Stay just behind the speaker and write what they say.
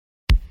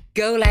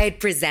Go Loud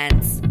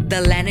presents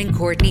the Lennon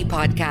Courtney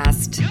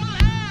podcast.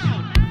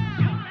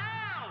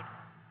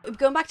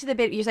 Going back to the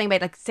bit you're saying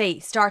about, like, say,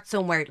 start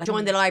somewhere, like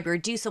join the library,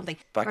 do something.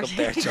 Back up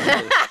there,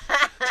 John.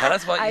 Tell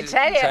us what I you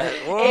tell you,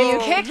 Whoa. you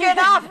kicking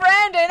off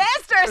round in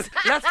Esther's.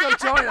 Let's go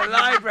join a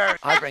library.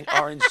 I'll bring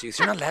orange juice.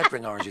 You're not allowed to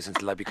bring orange juice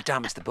into the library. You could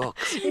damage the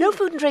books. No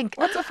food and drink.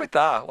 What's up with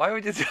that? Why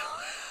would you do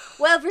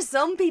Well, for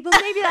some people,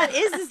 maybe that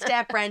is a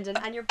step, Brendan,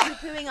 and you're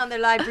poo-pooing on their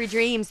library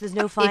dreams. There's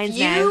no fines If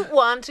you now.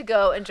 want to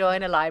go and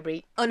join a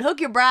library,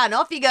 Unhook your bra and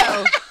off you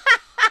go.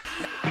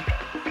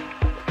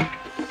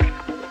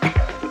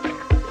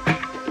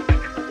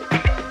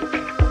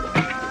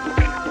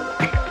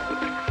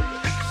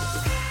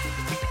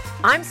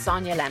 I'm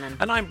Sonia Lennon.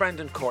 And I'm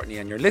Brendan Courtney,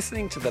 and you're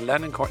listening to the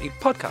Lennon Courtney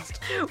podcast.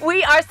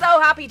 We are so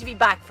happy to be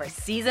back for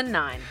season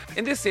 9.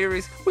 In this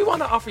series, we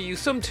want to offer you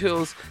some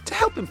tools to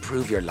help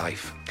improve your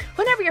life.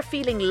 Whenever you're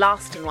feeling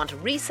lost and want to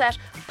reset,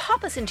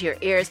 pop us into your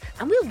ears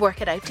and we'll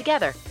work it out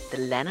together. The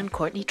Lennon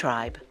Courtney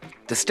Tribe.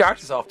 To start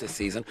us off this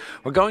season,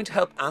 we're going to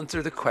help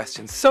answer the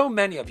question so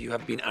many of you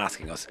have been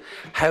asking us.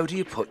 How do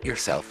you put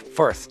yourself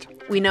first?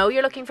 We know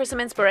you're looking for some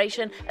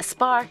inspiration, a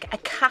spark, a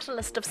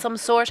catalyst of some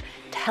sort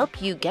to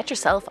help you get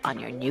yourself on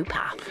your new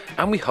path.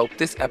 And we hope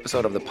this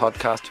episode of the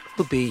podcast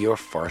will be your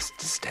first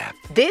step.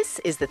 This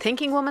is the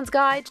Thinking Woman's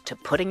Guide to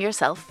Putting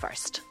Yourself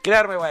First. Get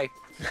out of my way.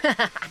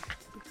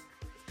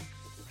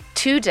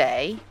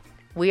 Today,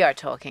 we are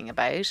talking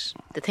about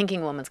the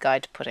Thinking Woman's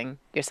Guide to Putting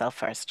Yourself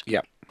First.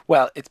 Yeah.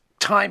 Well, it's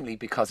timely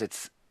because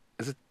is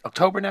it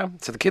October now?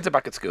 So the kids are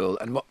back at school,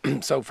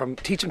 and so from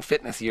teaching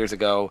fitness years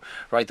ago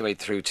right the way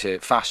through to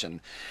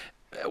fashion,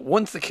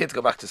 once the kids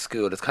go back to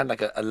school, it's kind of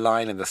like a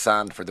line in the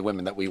sand for the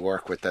women that we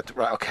work with that,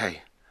 right,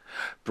 okay,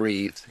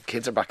 breathe,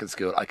 kids are back in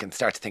school, I can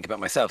start to think about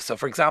myself. So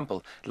for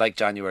example, like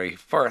January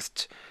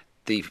 1st,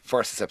 the 1st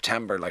of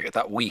September, like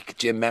that week,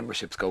 gym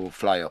memberships go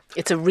fly up.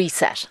 It's a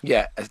reset.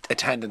 Yeah,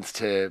 attendance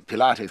to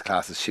Pilates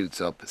classes shoots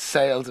up,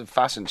 sales of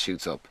fashion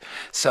shoots up.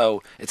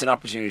 So it's an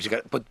opportunity to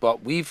get, but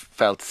what we've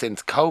felt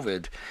since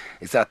COVID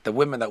is that the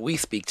women that we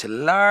speak to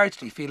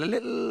largely feel a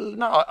little,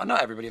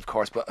 not everybody of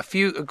course, but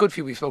a good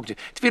few we've spoken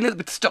to feel a little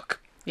bit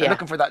stuck. They're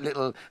looking for that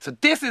little, so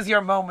this is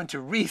your moment to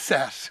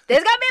reset. This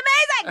is going to be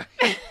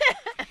amazing!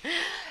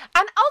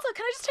 And also,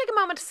 can I just take a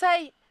moment to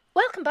say,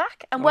 welcome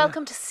back and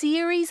welcome to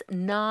Series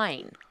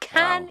 9.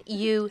 Can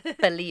you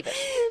believe it?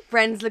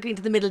 Brendan's looking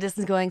into the middle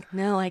distance going,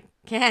 no, I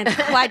can't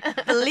quite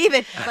believe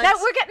it. But Now,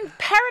 we're getting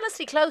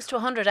perilously close to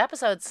 100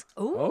 episodes.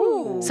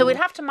 Ooh. So we'd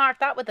have to mark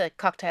that with a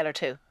cocktail or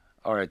two.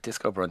 Or a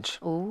disco brunch.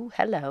 Oh,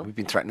 hello. We've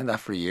been threatening that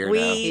for a year now.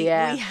 We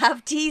Yeah.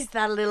 have teased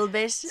that a little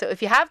bit. So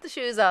if you have the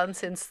shoes on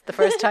since the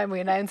first time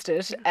we announced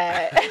it,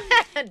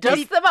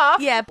 dust them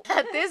off. Yeah.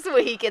 This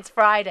week it's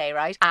Friday,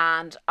 right?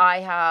 And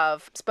I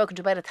have spoken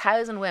to about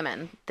 1,000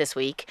 women this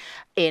week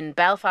in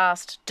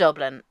Belfast,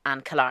 Dublin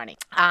and Killarney.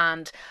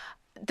 And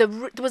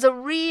there was a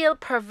real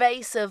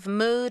pervasive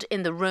mood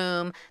in the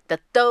room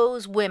that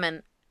those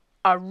women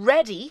are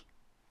ready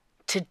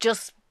to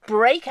just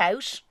break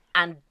out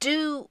and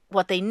do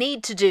what they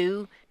need to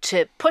do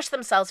to push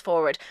themselves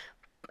forward.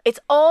 It's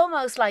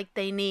almost like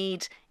they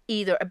need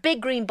either a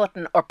big green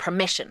button or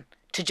permission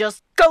to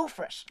just go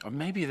for it. Or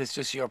maybe it's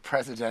just your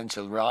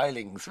presidential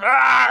rilings.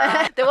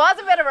 There was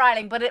a bit of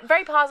riling, but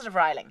very positive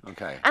riling.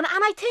 Okay. And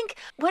I think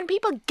when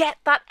people get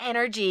that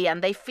energy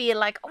and they feel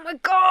like, oh my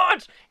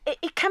God,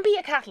 it can be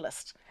a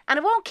catalyst. And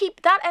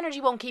that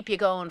energy won't keep you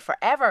going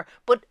forever.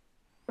 But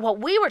what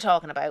we were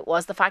talking about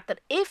was the fact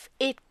that if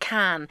it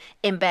can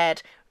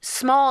embed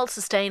small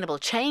sustainable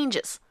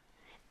changes,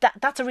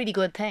 that's a really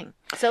good thing.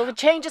 So it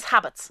changes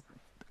habits.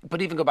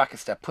 But even go back a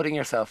step, putting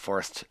yourself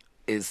first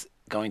is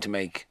going to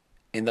make,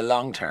 in the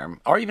long term,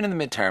 or even in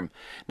the midterm,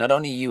 not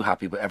only you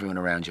happy, but everyone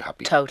around you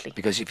happy. Totally.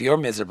 Because if you're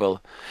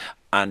miserable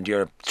and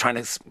you're trying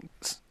to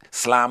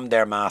slam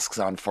their masks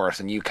on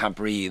first and you can't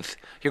breathe,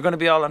 you're going to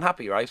be all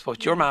unhappy, right?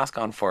 Put your mask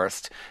on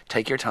first,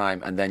 take your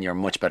time, and then you're a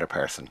much better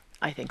person.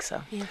 I think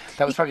so. Yeah.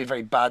 That was probably a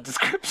very bad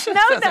description.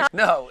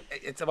 No,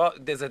 it's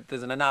about, there's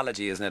an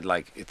analogy, isn't it?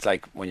 Like, it's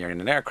like when you're in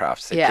an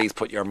aircraft, say, please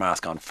put your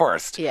mask on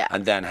first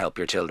and then help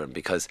your children,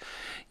 because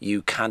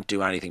you can't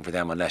do anything for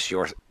them unless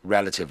you're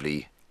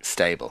relatively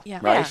stable,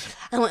 right?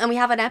 Yeah. And we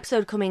have an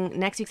episode coming.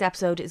 Next week's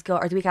episode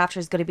or the week after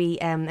is going to be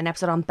an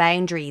episode on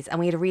boundaries, and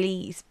we had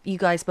you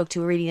guys spoke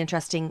to a really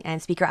interesting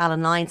speaker,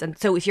 Alan Lyons, and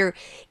so if you're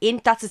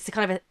in,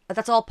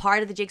 that's all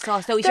part of the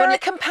jigsaw. So if They're you're a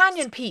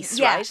companion piece,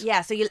 right?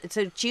 Yeah.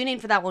 So tune in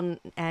for that one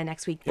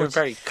next week. You're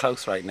very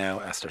close right now,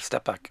 Esther.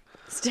 Step back.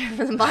 Step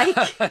from the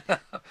mic.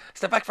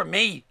 Step back from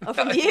me. Oh,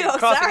 from you. Oh,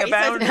 Crossing sorry. a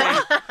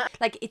boundary.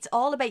 Like, it's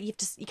all about, you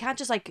can't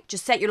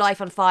just set your life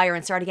on fire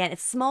and start again.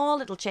 It's small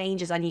little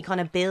changes and you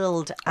kind of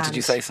build. What did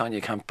you say, Sonia?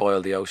 You can't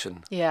boil the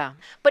ocean. Yeah.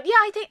 But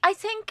yeah, I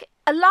think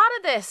a lot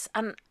of this,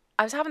 and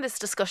I was having this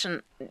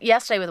discussion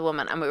yesterday with a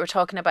woman, and we were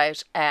talking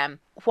about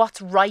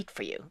what's right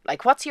for you.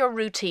 Like, what's your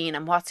routine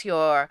and what's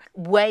your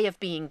way of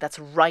being that's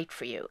right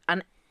for you?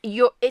 And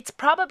it's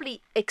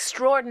probably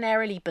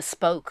extraordinarily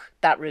bespoke,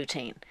 that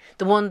routine.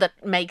 The one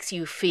that makes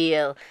you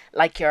feel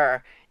like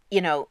you're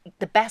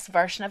the best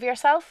version of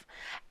yourself.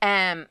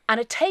 And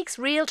it takes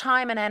real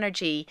time and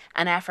energy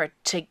and effort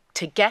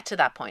to get to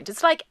that point.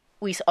 It's like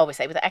we always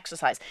say with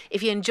exercise.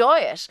 If you enjoy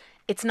it,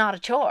 it's not a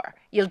chore.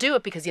 You'll do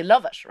it because you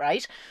love it,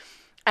 right?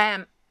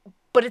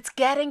 But it's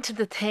getting to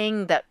the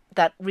thing that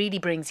really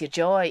brings you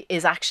joy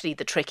is actually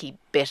the tricky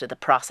bit of the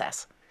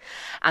process.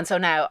 And so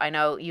now I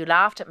know you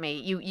laughed at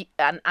me.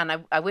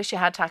 I wish you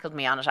had tackled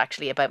me on it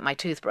actually about my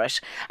toothbrush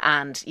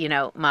and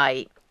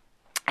my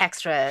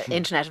extra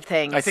Internet of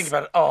Things. I think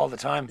about it all the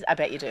time. I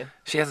bet you do.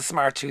 She has a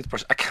smart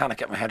toothbrush. I cannot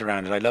get my head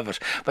around it. I love it.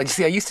 But you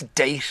see, I used to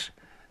date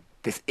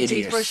this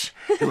idiot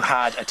who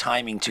had a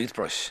timing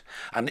toothbrush,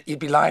 and you'd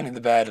be lying in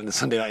the bed on a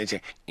Sunday night and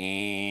you'd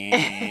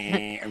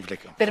say, and be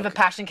like, oh, bit of a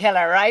passion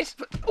killer, right?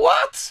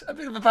 What? A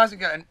bit of a passion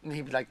killer. And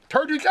he'd be like,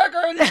 turkey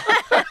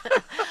cacker.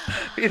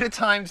 He had a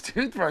timed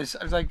toothbrush.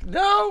 I was like,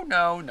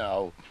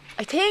 no.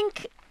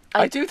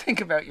 I do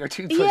think about your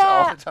toothbrush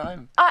all the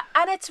time.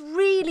 And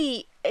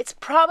it's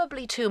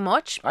probably too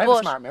much. I have a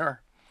smart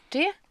mirror. Do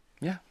you?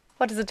 Yeah.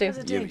 What does it do?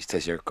 You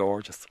says you're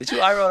gorgeous. Did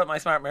you eye roll at my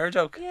smart mirror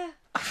joke? Yeah.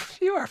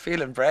 You are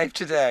feeling brave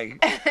today.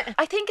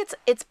 I think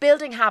it's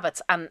building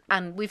habits,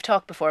 and we've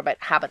talked before about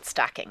habit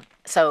stacking.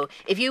 So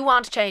if you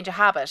want to change a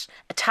habit,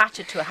 attach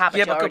it to a habit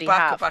you already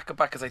have. Go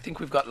back, because I think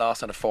we've got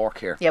lost on a fork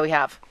here. Yeah, we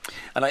have.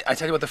 And I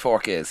tell you what the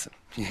fork is.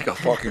 You go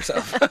fork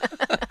yourself.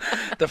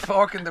 The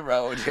fork in the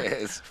road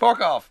is...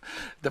 Fork off.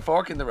 The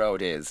fork in the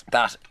road is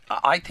that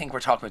I think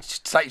we're talking about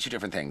slightly two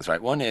different things,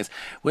 right? One is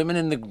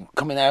women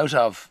coming out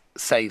of,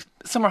 say,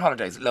 summer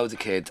holidays, loads of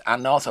kids,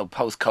 and also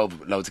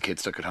post-COVID, loads of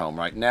kids stuck at home,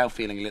 right? Now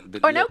feeling a little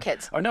bit... Or no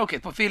kids,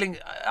 but feeling...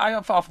 I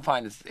often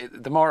find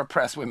the more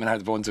oppressed women are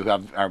the ones who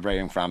are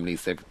rearing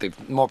families.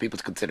 They've more people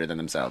to consider than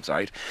themselves,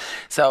 right?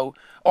 So...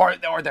 Or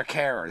they're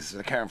carers,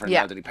 they're caring for an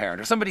elderly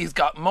parent, or somebody who's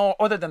got more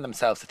other than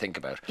themselves to think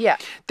about. Yeah.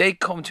 They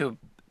come to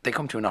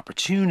an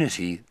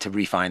opportunity to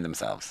refine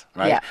themselves,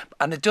 right? Yeah.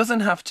 And it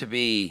doesn't have to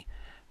be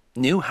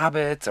new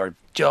habits or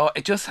joy.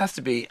 It just has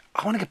to be,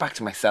 I want to get back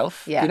to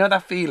myself. Yeah. You know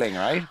that feeling,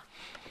 right?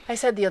 I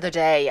said the other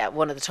day at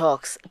one of the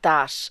talks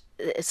that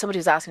somebody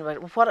was asking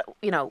about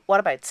what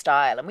about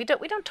style, and we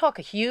don't talk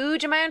a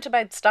huge amount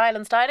about style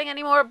and styling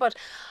anymore. But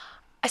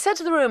I said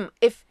to the room,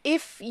 if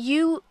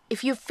you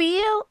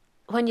feel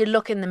when you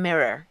look in the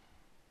mirror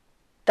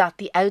that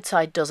the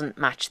outside doesn't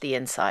match the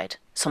inside,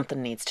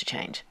 something needs to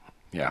change.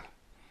 Yeah.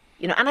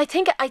 And I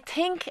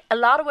think a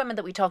lot of women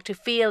that we talk to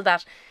feel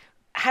that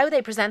how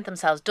they present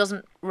themselves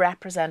doesn't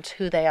represent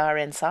who they are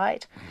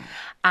inside.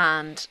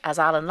 And as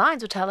Alan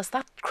Lyons would tell us,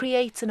 that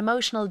creates an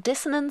emotional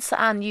dissonance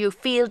and you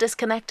feel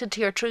disconnected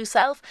to your true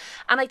self.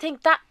 And I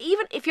think that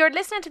even if you're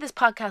listening to this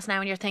podcast now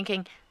and you're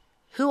thinking,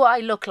 who I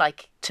look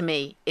like to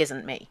me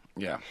isn't me.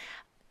 Yeah.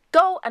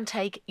 Go and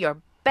take your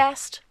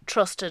best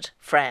trusted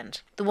friend,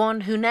 the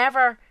one who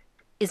never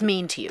is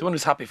mean to you. The one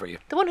who's happy for you.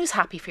 The one who's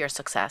happy for your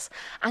success.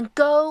 And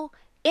go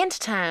into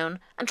town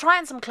and try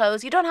on some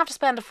clothes. You don't have to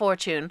spend a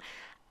fortune.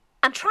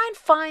 And try and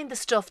find the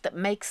stuff that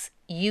makes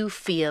you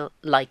feel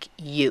like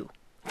you.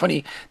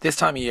 Funny, this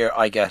time of year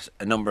I get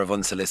a number of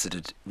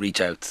unsolicited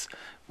reach outs.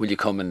 Will you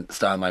come and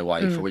style my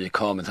wife, or will you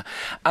come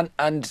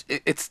and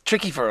it's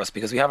tricky for us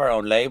because we have our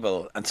own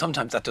label, and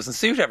sometimes that doesn't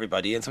suit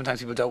everybody, and sometimes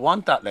people don't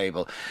want that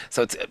label.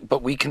 So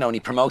but we can only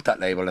promote that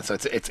label, and so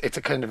it's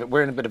a kind of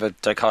we're in a bit of a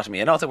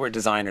dichotomy. And also we're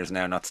designers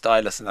now, not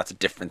stylists, and that's a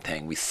different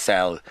thing. We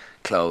sell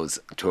clothes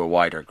to a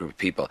wider group of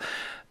people,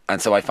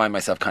 and so I find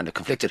myself kind of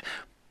conflicted.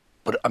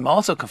 But I'm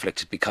also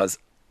conflicted because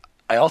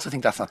I also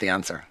think that's not the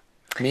answer.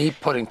 Me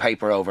putting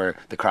paper over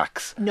the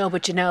cracks. No,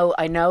 but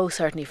I know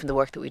certainly from the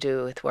work that we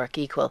do with Work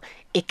Equal,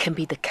 it can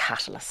be the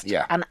catalyst.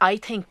 Yeah. And I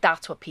think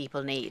that's what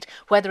people need.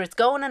 Whether it's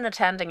going and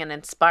attending an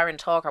inspiring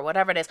talk or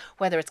whatever it is,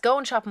 whether it's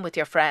going shopping with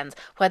your friends,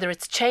 whether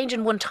it's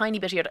changing one tiny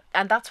bit of your...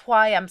 And that's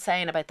why I'm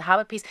saying about the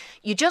habit piece,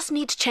 you just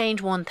need to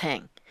change one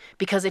thing.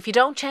 Because if you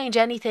don't change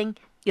anything,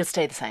 you'll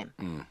stay the same.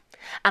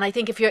 And I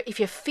think if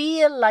you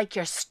feel like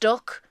you're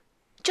stuck,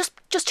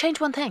 just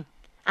change one thing.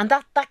 And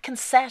that can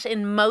set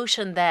in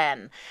motion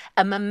then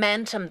a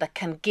momentum that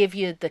can give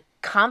you the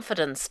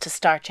confidence to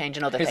start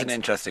changing other things. Here's an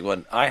interesting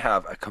one. I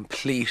have a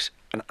complete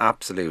and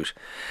absolute,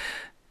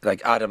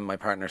 like Adam, my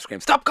partner,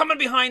 screams, "Stop coming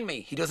behind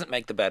me!" He doesn't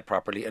make the bed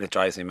properly and it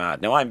drives me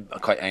mad. Now, I'm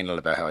quite anal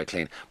about how I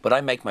clean, but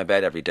I make my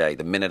bed every day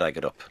the minute I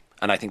get up.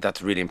 And I think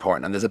that's really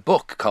important. And there's a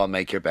book called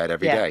Make Your Bed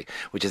Every Day,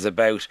 which is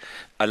about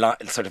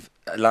sort of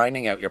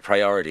aligning out your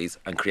priorities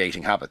and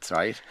creating habits,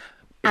 right?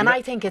 And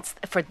I think it's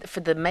for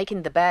the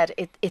making the bed,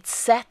 it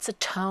sets a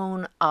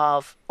tone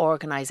of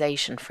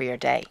organisation for your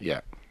day.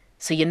 Yeah.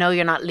 So you're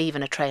not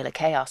leaving a trail of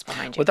chaos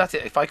behind you. Well, that's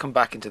it. If I come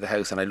back into the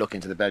house and I look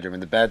into the bedroom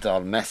and the bed's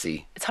all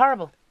messy. It's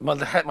horrible. Well,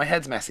 my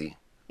head's messy.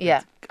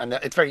 Yeah. And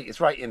it's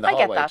right in the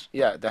hallway. I get that.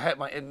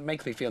 Yeah, it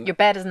makes me feel... Your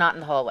bed is not in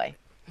the hallway.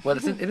 Well,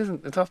 it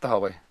isn't. It's off the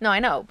hallway. No, I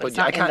know, but it's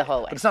not in the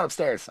hallway. But it's not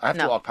upstairs. I have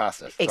to walk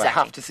past it. Exactly. So I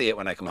have to see it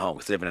when I come home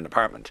because I live in an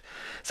apartment.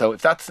 So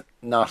if that's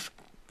not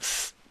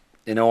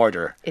in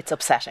order... It's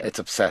upsetting. It's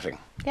upsetting.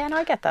 Yeah, no,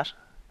 I get that.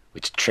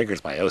 Which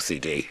triggers my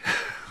OCD.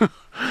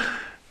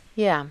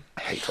 Yeah.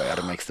 I hate the way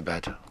Adam makes the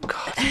bed. Oh,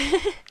 God.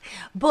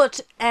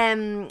 But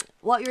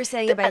what you were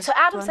saying about So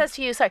Adam says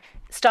to you, sorry,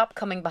 stop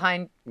coming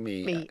behind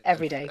me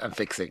every day. I'm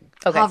fixing.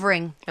 Okay.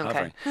 hovering.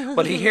 Okay. Hovering.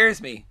 But he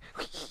hears me.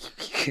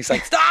 He's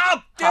like,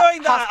 stop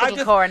doing that.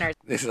 Hospital corner.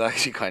 This is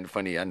actually kind of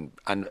funny, and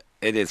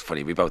it is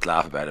funny. We both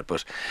laugh about it,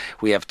 but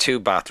we have 2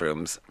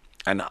 bathrooms,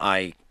 and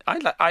I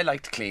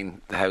like to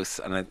clean the house,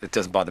 and it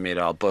doesn't bother me at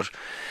all. But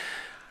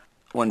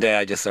one day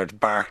I just sort of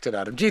barked at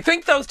Adam, do you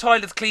think those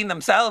toilets clean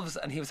themselves?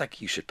 And he was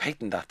like, you should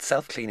patent that,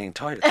 self-cleaning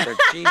toilets. They're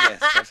genius.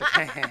 I was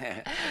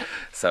like,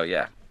 so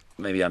yeah,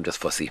 maybe I'm just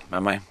fussy,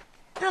 am I?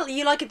 Well,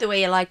 you like it the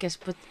way you like it,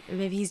 but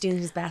maybe he's doing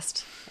his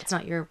best. It's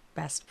not your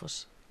best,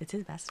 but it's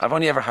his best. I've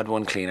only ever had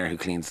one cleaner who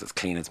cleans as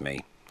clean as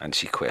me, and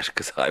she quit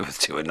because I was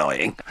too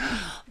annoying.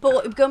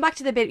 But going back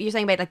to the bit you're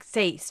saying about, like,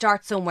 say,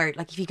 start somewhere.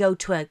 Like, if you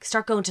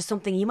start going to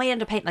something, you might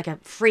end up painting like a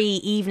free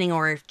evening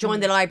or join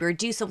the library or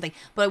do something.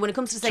 But when it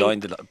comes to say,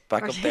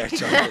 Back up there,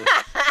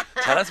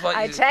 tell us what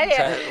I you tell you,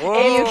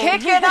 Whoa. you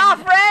kick it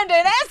off round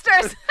in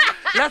Esther's.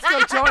 Let's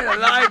go join a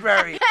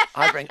library.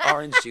 I'll bring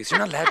orange juice. You're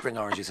not allowed to bring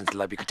orange juice into the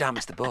library. You could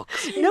damage the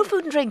books. No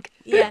food and drink.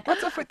 yeah.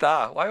 What's up with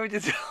that? Why would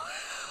you do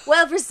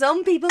Well, for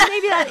some people,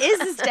 maybe that is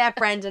a step,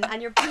 Brendan,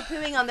 and you're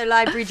poo-pooing on their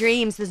library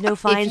dreams. There's no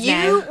fines If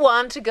you now.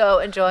 want to go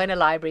and join a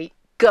library,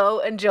 go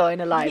and join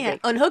a library.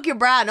 Yeah, unhook your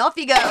bra and off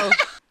you go.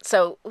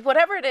 So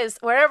whatever it is,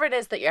 wherever it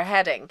is that you're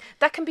heading,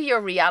 that can be your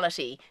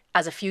reality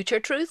as a future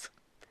truth,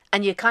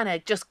 and you kind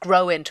of just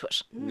grow into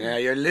it. Yeah,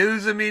 you're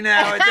losing me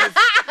now at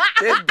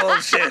this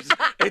bullshit.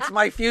 It's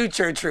my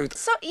future truth.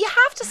 So you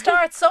have to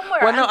start somewhere.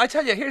 Well, no, and- I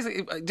tell you, here's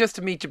just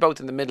to meet you both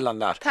in the middle on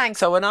that. Thanks.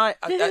 So when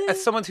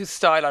as someone whose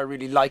style I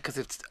really like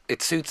because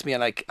it suits me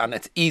and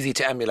it's easy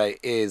to emulate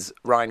is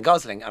Ryan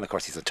Gosling, and of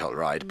course he's a total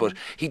ride, but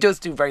he does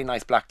do very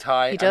nice black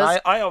tie. He does.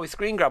 And I always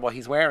screen grab what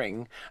he's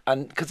wearing,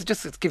 and because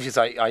it gives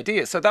you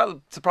ideas. So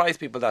that'll surprise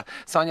people that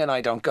Sonia and I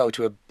don't go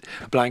to a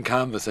blank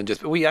canvas and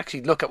we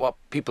actually look at what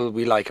people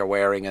we like are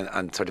wearing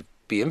and sort of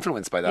be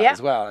influenced by that Yeah.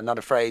 as well, and not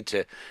afraid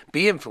to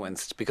be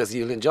influenced because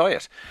you'll enjoy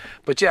it.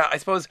 But yeah, I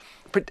suppose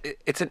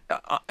it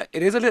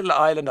is a little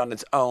island on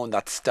its own,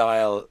 that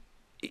style,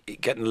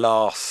 getting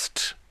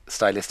lost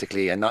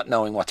stylistically and not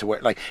knowing what to wear,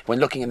 like when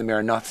looking in the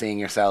mirror not seeing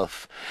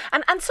yourself.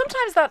 And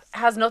sometimes that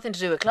has nothing to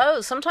do with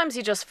clothes. Sometimes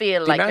you just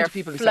feel The like amount you're of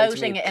people who say to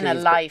floating me, in a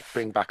 "Please life.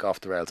 bring back Off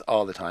the Rails"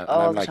 all the time, All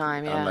and I'm the like,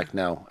 time, yeah. I'm like,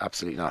 no,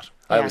 absolutely not.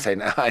 Yeah. I always say,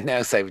 I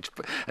now say, which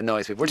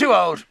annoys people, we're too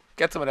old,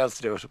 get someone else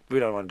to do it, we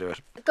don't want to do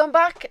it. Going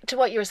back to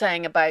what you were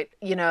saying about,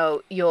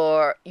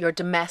 your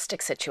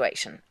domestic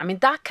situation. I mean,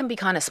 that can be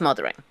kind of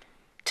smothering,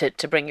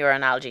 to bring your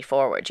analogy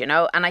forward,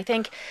 And I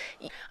think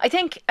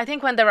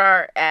when there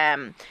are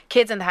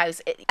kids in the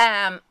house,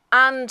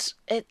 and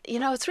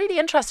it's really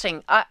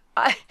interesting. I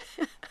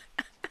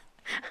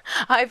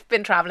I've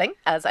been travelling,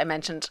 as I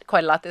mentioned,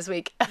 quite a lot this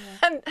week,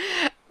 and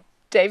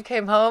Dave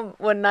came home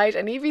one night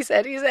and he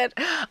said,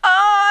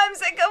 "Oh, I'm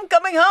sick of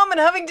coming home and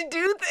having to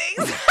do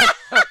things."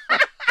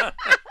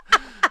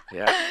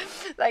 Yeah.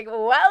 Like,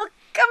 welcome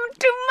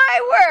to my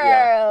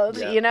world,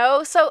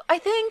 yeah. So I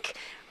think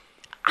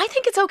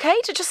it's okay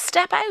to just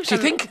step out. Do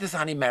you think there's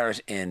any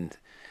merit in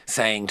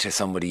saying to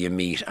somebody you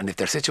meet, and if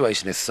their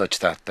situation is such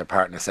that their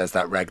partner says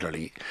that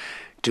regularly,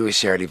 do a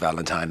Shirley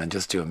Valentine and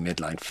just do a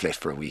midline flit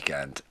for a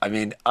weekend? I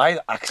mean, I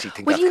actually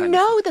think Well, that's kind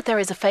of... that there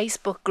is a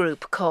Facebook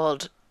group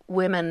called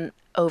Women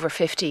Over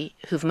 50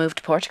 Who've Moved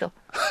to Portugal.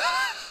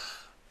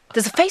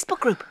 There's a Facebook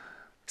group.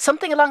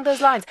 Something along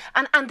those lines,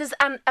 and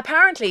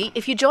apparently,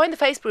 if you join the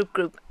Facebook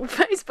group,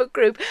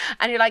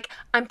 and you're like,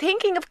 I'm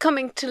thinking of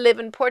coming to live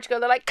in Portugal,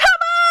 they're like, come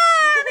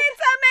on,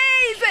 it's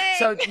amazing.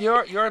 So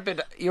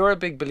you're a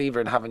big believer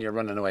in having your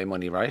running away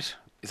money, right?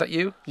 Is that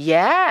you?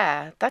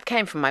 Yeah, that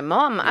came from my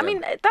mum. I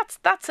mean, that's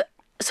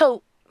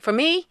so for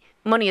me,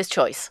 money is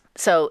choice.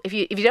 So if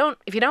you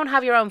don't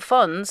have your own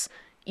funds,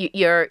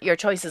 your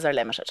choices are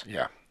limited.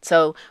 Yeah.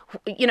 So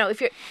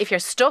if you're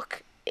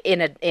stuck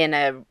in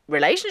a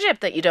relationship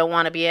that you don't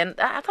want to be in,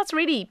 that's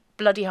really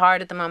bloody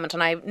hard at the moment.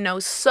 And I know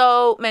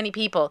so many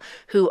people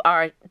who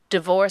are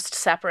divorced,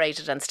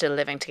 separated, and still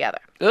living together.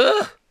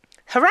 Ugh.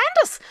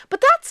 Horrendous.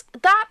 But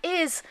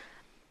it's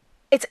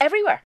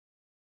everywhere.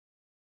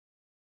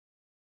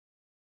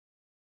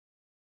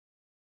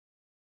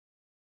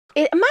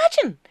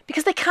 Imagine,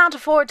 because they can't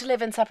afford to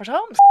live in separate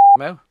homes.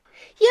 No.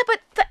 Yeah, but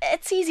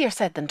it's easier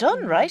said than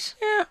done, right?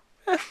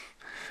 Yeah.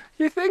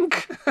 You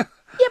think?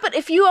 Yeah, but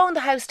if you own the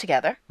house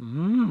together,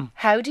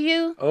 how do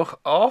you... Oh,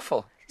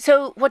 awful.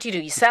 So what do?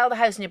 You sell the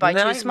house and you buy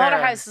two smaller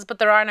Nightmare. houses, but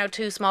there are now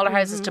two smaller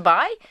houses to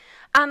buy?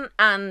 And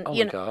Oh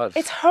you my know, God.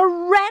 it's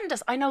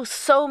horrendous. I know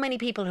so many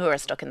people who are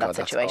stuck in that God,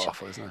 that's situation.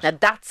 awful, isn't it? Now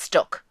that's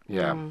stuck.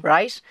 Yeah.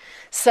 Right?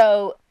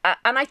 So,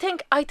 and I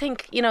think, if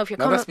you're Now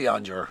coming... that's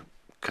beyond your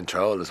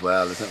control as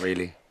well, isn't it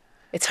really?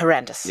 It's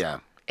horrendous. Yeah.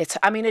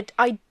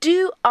 I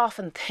do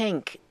often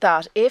think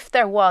that if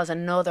there was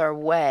another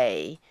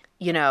way,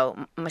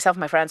 myself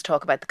and my friends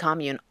talk about the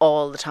commune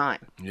all the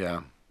time.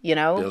 Yeah.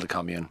 Build a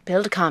commune.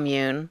 Build a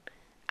commune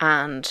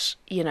and,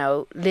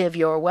 live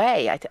your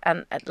way. I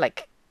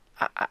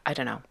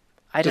don't know.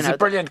 I don't There's know. a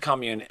brilliant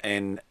commune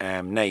in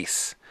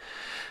Nace.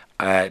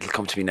 It'll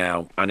come to me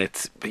now, and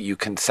you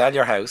can sell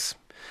your house,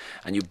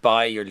 and you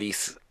buy your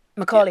lease.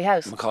 Macaulay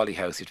House. Macaulay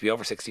House. You have to be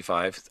over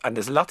 65, and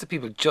there's lots of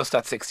people just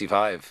at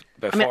 65.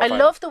 About I mean, 4 or I 5.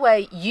 love the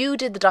way you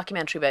did the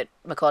documentary about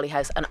Macaulay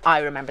House, and I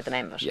remember the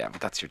name of it. Yeah,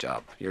 but that's your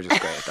job. You're just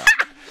great at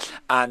that.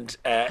 And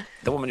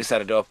the woman who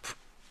set it up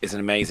is an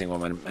amazing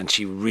woman, and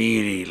she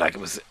really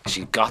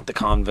she got the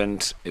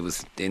convent. It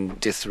was in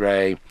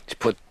disarray. She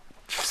put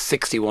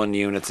 61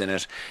 units in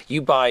it.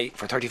 You buy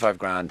for 35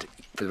 grand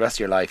for the rest of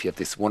your life. You have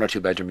this 1 or 2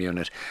 bedroom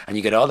unit, and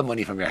you get all the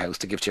money from your house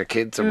to give to your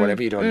kids or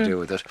whatever you want to do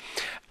with it.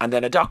 And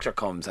then a doctor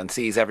comes and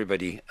sees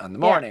everybody in the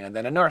morning, and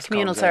then a nurse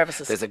Communal comes.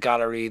 services. There's a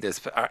gallery.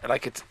 There's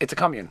it's a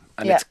commune,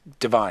 and it's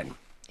divine.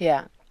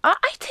 Yeah. I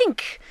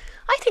think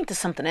there's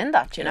something in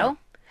that, you know.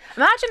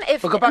 Imagine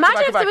if But go back.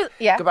 there was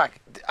Go back.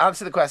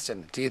 Answer the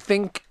question. Do you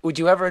think? Would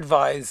you ever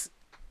advise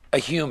a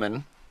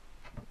human?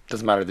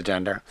 Doesn't matter the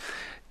gender.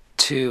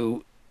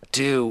 To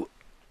do.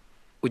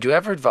 Would you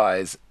ever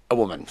advise a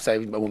woman? Say a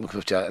woman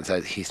comes up to you and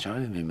says, "He's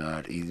driving me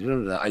mad.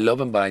 I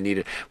love him, but I need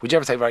it." Would you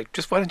ever say, "Right,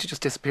 why don't you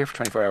just disappear for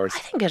 24 hours?" I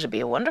think it'd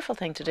be a wonderful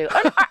thing to do.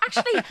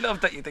 Actually, I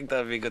love that you think that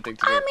would be a good thing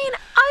to do. I mean,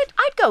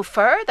 I'd go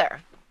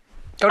further.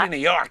 Go to New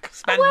York.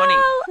 Spend money.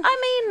 Well,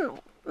 I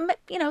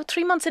mean,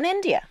 3 months in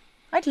India.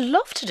 I'd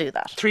love to do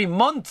that. 3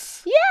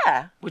 months.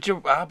 Yeah. Would your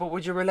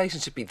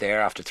relationship be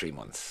there after 3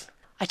 months?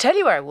 I tell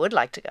you where I would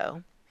like to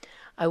go.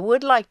 I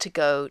would like to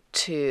go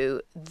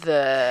to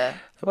the...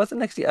 I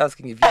wasn't actually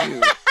asking if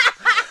you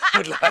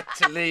would like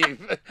to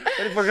leave. But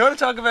if we're going to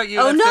talk about you,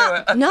 Oh,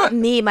 let's do it. not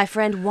me, my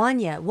friend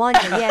Wanya.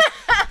 Yes.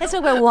 Let's talk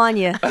about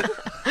Wanya.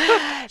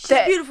 She's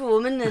a beautiful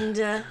woman, and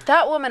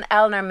That woman,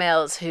 Eleanor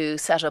Mills, who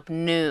set up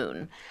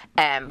Noon,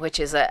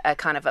 which is a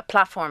kind of a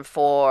platform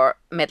for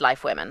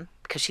midlife women,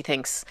 because she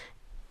thinks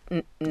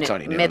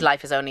only noon.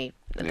 midlife is only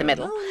the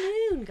middle.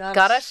 Noon,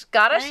 Got it?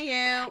 Thank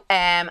you.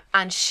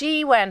 And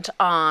she went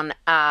on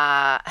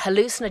a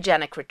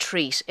hallucinogenic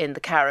retreat in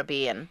the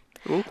Caribbean.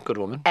 Ooh, good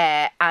woman.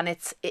 And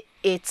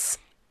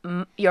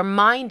you're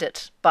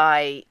minded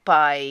by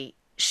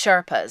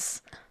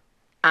Sherpas,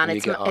 and You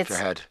it's get off your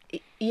head.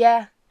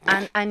 Yeah,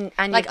 and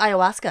Like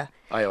ayahuasca.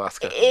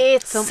 Ayahuasca.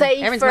 it's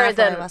everyone's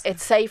mad for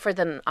safer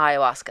than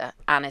ayahuasca,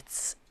 and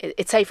it's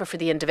safer for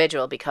the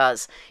individual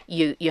because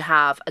you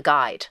have a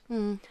guide.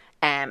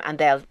 And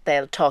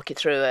they'll talk you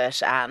through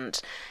it, and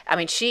I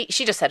mean she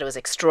just said it was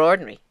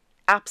extraordinary,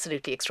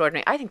 absolutely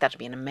extraordinary. I think that'd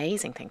be an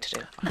amazing thing to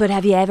do. But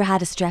have you ever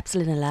had a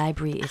strepsil in a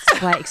library? It's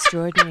quite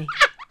extraordinary.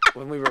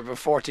 When we were about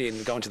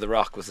 14, going to the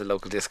Rock was the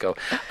local disco,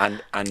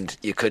 and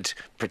you could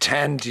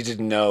pretend you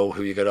didn't know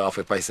who you got off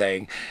with by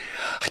saying,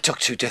 "I took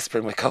 2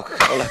 Disprin with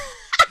Coca-Cola."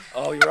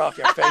 Oh, you're off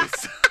your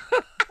face.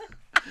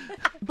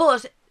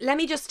 But let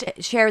me just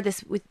share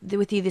this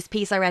with you, this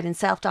piece I read in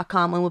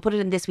self.com, and we'll put it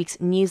in this week's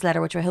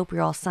newsletter, which I hope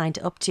you're all signed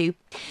up to.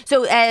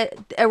 So a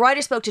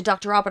writer spoke to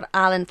Dr. Robert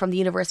Allen from the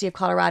University of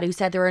Colorado, who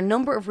said there are a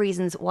number of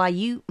reasons why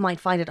you might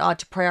find it odd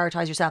to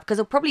prioritise yourself, because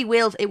it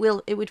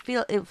would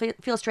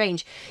feel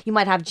strange. You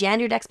might have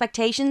gendered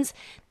expectations,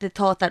 the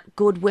thought that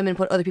good women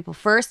put other people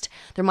first.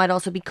 There might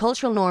also be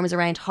cultural norms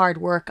around hard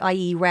work,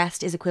 i.e.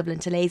 rest is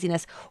equivalent to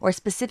laziness, or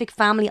specific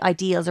family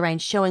ideals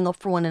around showing up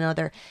for one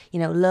another.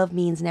 Love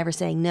means never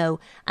saying no.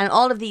 And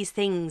all of these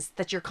things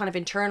that you're kind of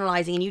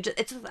internalising, and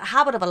it's a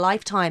habit of a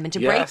lifetime, and to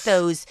break Yes.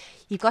 those,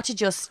 you've got to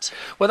just...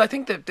 Well, I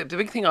think the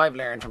big thing I've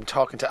learned from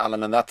talking to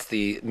Alan, and that's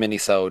the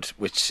mini-sode,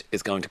 which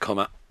is going to come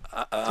out.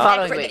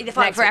 Following week.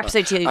 For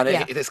episode 2, And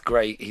yeah. it is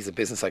great. He's a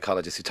business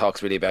psychologist who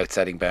talks really about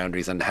setting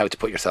boundaries and how to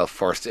put yourself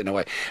first in a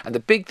way. And the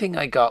big thing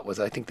I got was,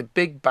 I think the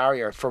big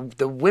barrier for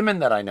the women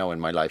that I know in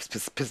my life,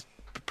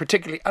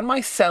 particularly, and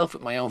myself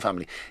with my own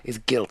family, is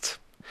guilt.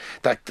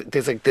 That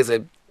there's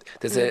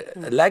a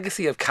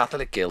legacy of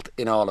Catholic guilt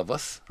in all of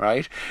us,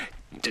 right?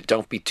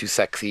 Don't be too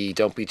sexy,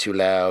 don't be too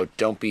loud,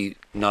 don't be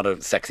not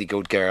a sexy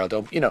good girl,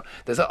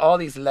 there's all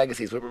these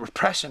legacies with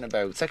repression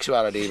about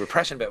sexuality,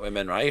 repression about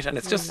women, right? And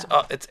it's just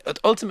it's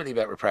ultimately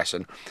about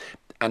repression,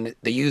 and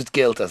they used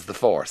guilt as the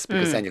force,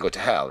 because then you go to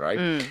hell,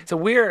 right? So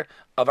we're,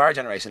 of our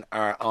generation,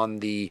 are on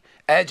the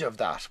edge of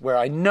that, where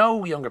I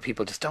know younger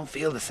people just don't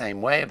feel the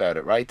same way about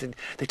it, right?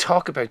 They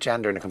talk about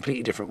gender in a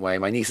completely different way.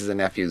 My nieces and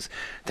nephews,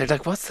 they're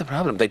like, what's the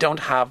problem? They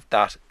don't have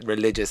that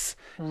religious,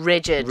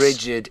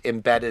 rigid,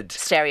 embedded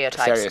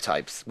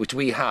stereotypes, which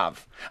we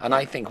have. And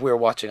I think we're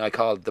watching, I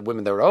call the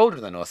women that were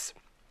older than us,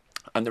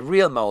 and the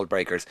real mold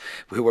breakers,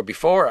 who were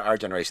before our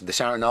generation, the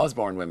Sharon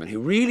Osbourne women, who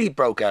really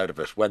broke out of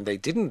it when they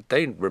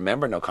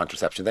remember no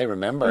contraception, they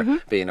remember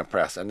being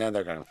oppressed, and then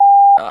they're going,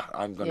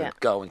 I'm going to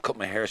go and cut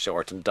my hair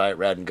short and dye it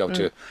red and go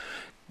to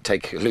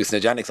take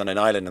hallucinogenics on an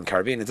island in the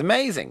Caribbean. It's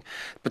amazing.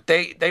 But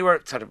they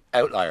were sort of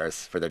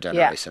outliers for their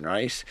generation,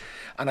 right?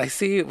 And I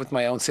see it with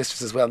my own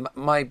sisters as well.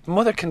 My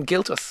mother can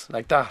guilt us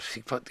like that.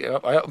 She put,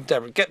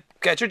 Deborah,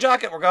 get your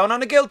jacket, we're going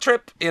on a guilt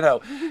trip.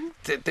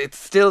 It's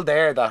still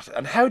there, that.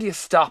 And how do you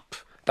stop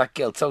that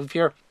guilt? So if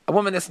you're a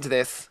woman, listen to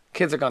this,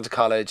 kids are going to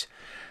college,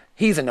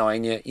 he's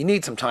annoying you, you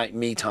need some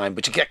me time,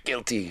 but you get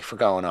guilty for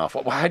going off.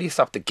 How do you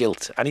stop the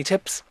guilt? Any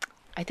tips?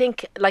 I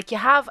think like you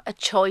have a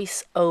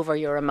choice over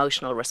your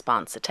emotional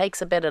response. It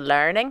takes a bit of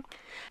learning,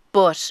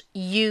 but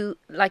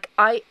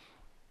I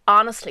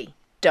honestly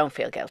don't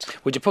feel guilt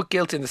Would you put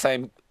guilt in the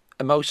same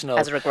emotional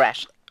as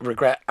regret.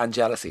 regret and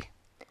jealousy?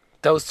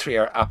 Those three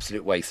are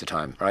absolute waste of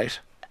time, right?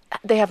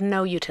 They have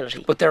no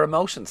utility. But they're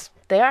emotions.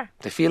 They are.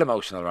 They feel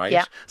emotional, right?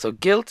 Yeah. So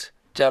guilt,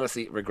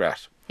 jealousy,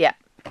 regret. Yeah.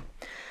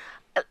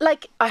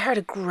 Like I heard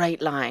a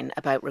great line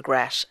about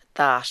regret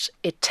that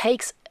it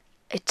takes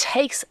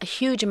a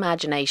huge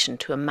imagination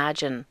to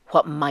imagine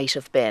what might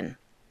have been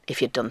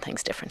if you'd done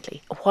things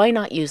differently. Why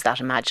not use that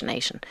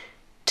imagination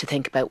to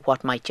think about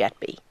what might yet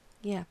be?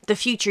 Yeah. The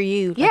future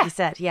you, like you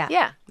said. Yeah.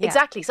 Yeah,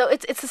 exactly. So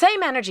it's the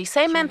same energy,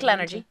 same mental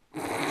energy.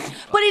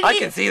 But it I is-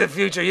 can see the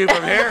future you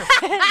from here.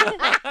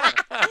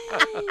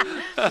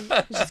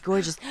 which is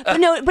gorgeous. But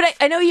no, but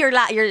I know you're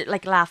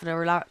like laughing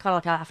or kind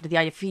of laughing at the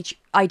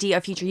idea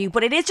of future you.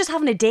 But it is just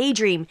having a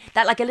daydream,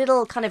 that like a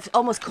little kind of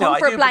almost No, I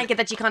comfort do, blanket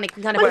that you kind of But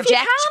if you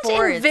project can't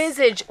towards.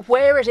 envisage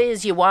where it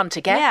is you want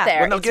to get Yeah. there,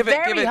 Well, no, it's give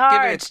very it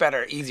hard. its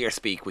better, easier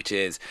speak, which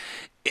is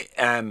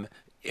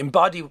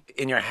embody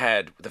in your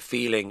head the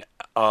feeling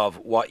of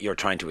what you're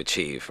trying to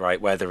achieve,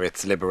 right? Whether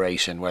it's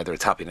liberation, whether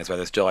it's happiness,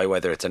 whether it's joy,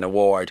 whether it's an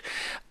award,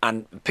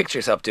 and picture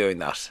yourself doing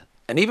that.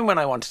 And even when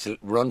I wanted to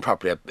run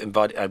properly,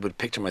 I would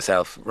picture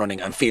myself running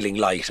and feeling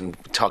light and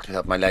talk to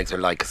myself, my legs are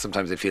light, because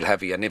sometimes they feel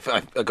heavy. And if I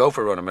go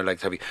for a run and my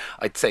legs are heavy,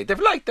 I'd say, they're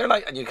light,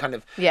 and you kind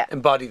of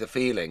embody the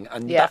feeling.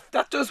 And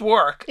that does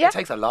work. Yeah. It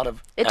takes a lot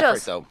of It effort,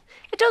 does. though.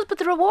 It does, but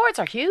the rewards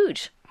are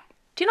huge.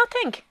 Do you not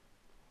think?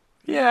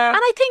 Yeah. And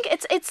I think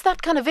it's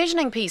that kind of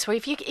visioning piece where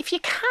if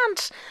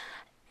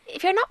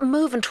you're not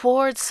moving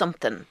towards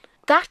something,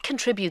 that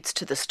contributes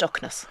to the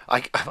stuckness.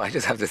 I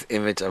just have this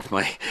image of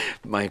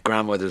my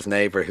grandmother's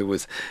neighbour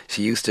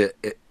she used to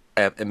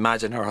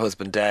imagine her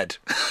husband dead.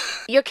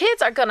 Your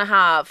kids are going to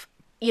have,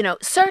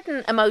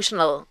 certain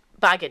emotional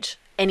baggage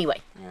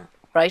anyway,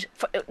 right?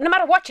 No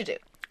matter what you do.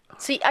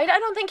 See, I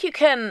don't think you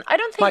can. I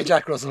don't think My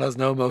Jack Russell has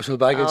no emotional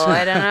baggage. Oh,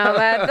 I don't know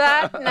about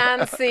that,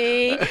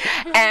 Nancy.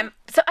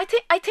 So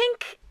I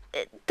think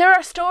there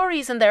are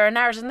stories and there are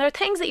narratives and there are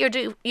things that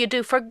you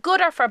do for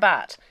good or for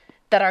bad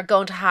that are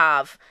going to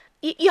have.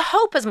 You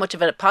hope as much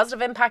of a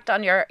positive impact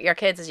on your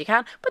kids as you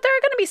can, but there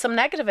are going to be some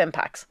negative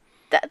impacts.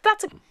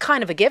 That's a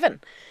kind of a given.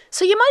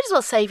 So you might as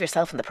well save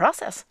yourself in the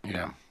process.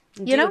 Yeah.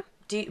 Do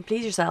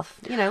please yourself.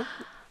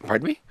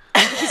 Pardon me?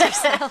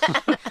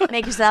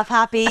 Make yourself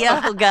happy.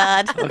 Oh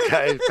God.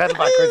 Okay, pedal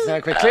backwards now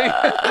quickly.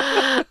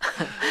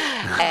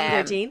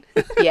 13.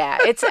 Yeah,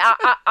 it's.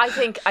 I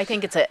think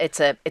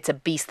it's a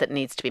beast that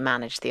needs to be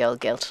managed. The old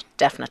guilt,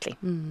 definitely,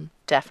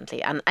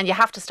 definitely, and you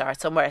have to start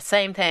somewhere.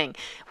 Same thing.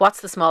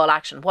 What's the small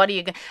action? What are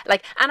you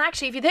like? And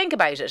actually, if you think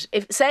about it,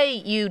 if say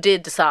you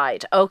did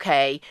decide,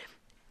 okay,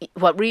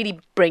 what really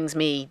brings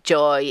me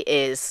joy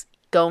is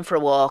going for a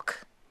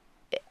walk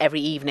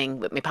every evening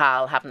with my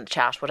pal, having a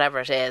chat, whatever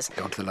it is.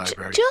 Go to the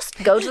library.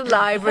 Just go to the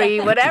library,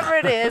 whatever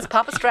it is.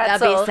 Pop a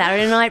That'd be stretzel. a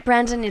Saturday night,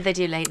 Brendan. They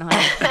do late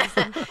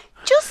night.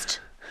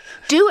 Just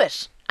do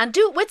it. And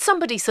do it with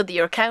somebody so that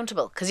you're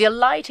accountable. Because you'll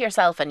lie to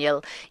yourself and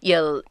you'll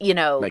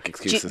Make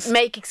excuses.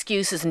 make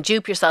excuses and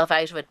dupe yourself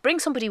out of it. Bring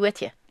somebody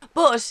with you.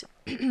 But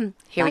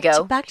Here we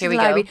go. Back to Here the we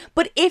library. go.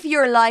 But if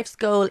your life's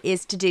goal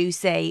is to do,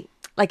 say,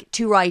 like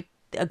to write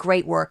a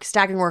great work,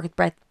 staggering work with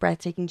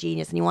breathtaking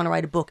genius, and you want to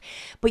write a book,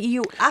 but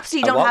you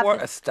absolutely don't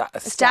have a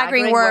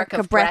staggering work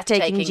of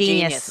breathtaking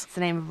genius. It's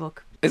the name of the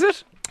book. Is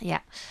it?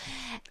 Yeah.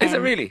 Is it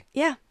really?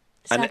 Yeah.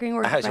 Staggering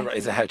work.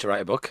 Is it how to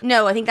write a book?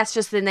 No, I think that's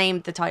just the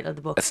tytle of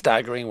the book. A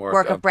staggering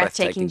work of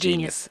breathtaking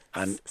genius.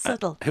 And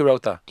Subtle. who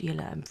wrote that?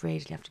 I'm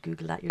afraid you have to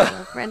Google that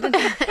yourself, Brendan.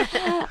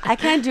 I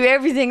can't do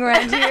everything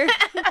around here.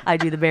 I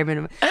do the bare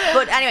minimum.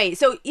 But anyway,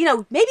 so,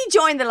 maybe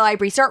join the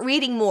library, start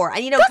reading more.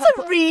 And, That's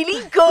a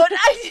really good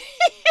idea.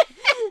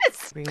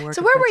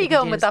 So where were you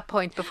going with that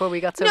point before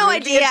we got so No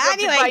rudely idea. interrupted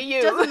Anyway, by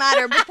you? doesn't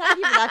matter. But thank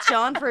you for that,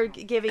 Sean, for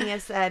giving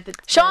us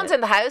Sean's in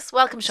the house.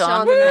 Welcome,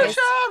 Sean. Sean's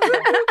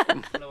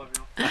in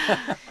the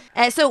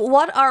house. So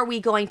what are we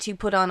going to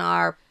put on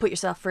our Put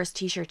Yourself First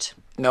t-shirt?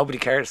 Nobody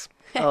cares.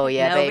 Oh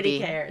yeah, Nobody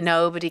baby. cares.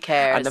 Nobody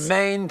cares. And the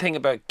main thing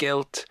about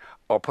guilt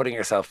or putting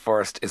yourself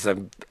first is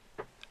an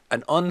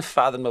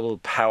unfathomable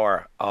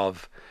power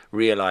of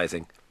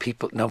realising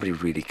nobody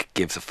really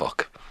gives a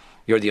fuck.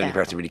 You're the only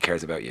person who really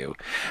cares about you.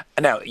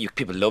 And now,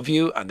 people love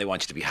you and they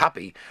want you to be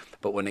happy,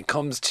 but when it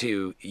comes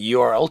to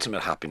your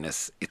ultimate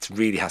happiness, it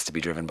really has to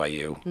be driven by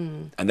you.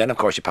 And then, of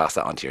course, you pass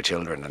that on to your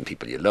children and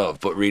people you love.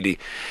 But really,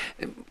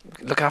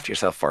 look after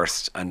yourself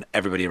first and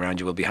everybody around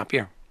you will be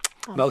happier.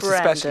 Most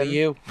Brendan. especially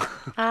you.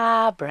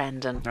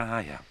 Brendan.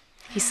 Yeah.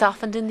 He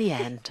softened in the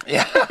end.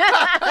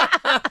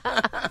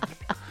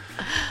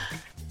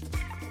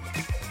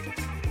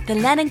 The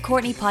Len and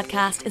Courtney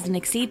podcast is an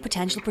Exceed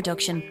Potential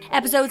production.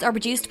 Episodes are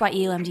produced by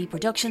EOMD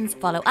Productions.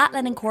 Follow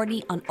 @Len and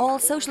Courtney on all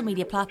social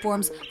media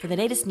platforms for the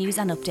latest news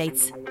and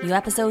updates. New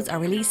episodes are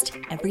released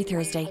every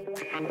Thursday.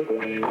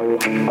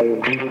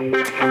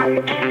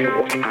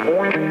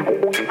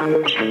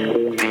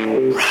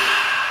 Right.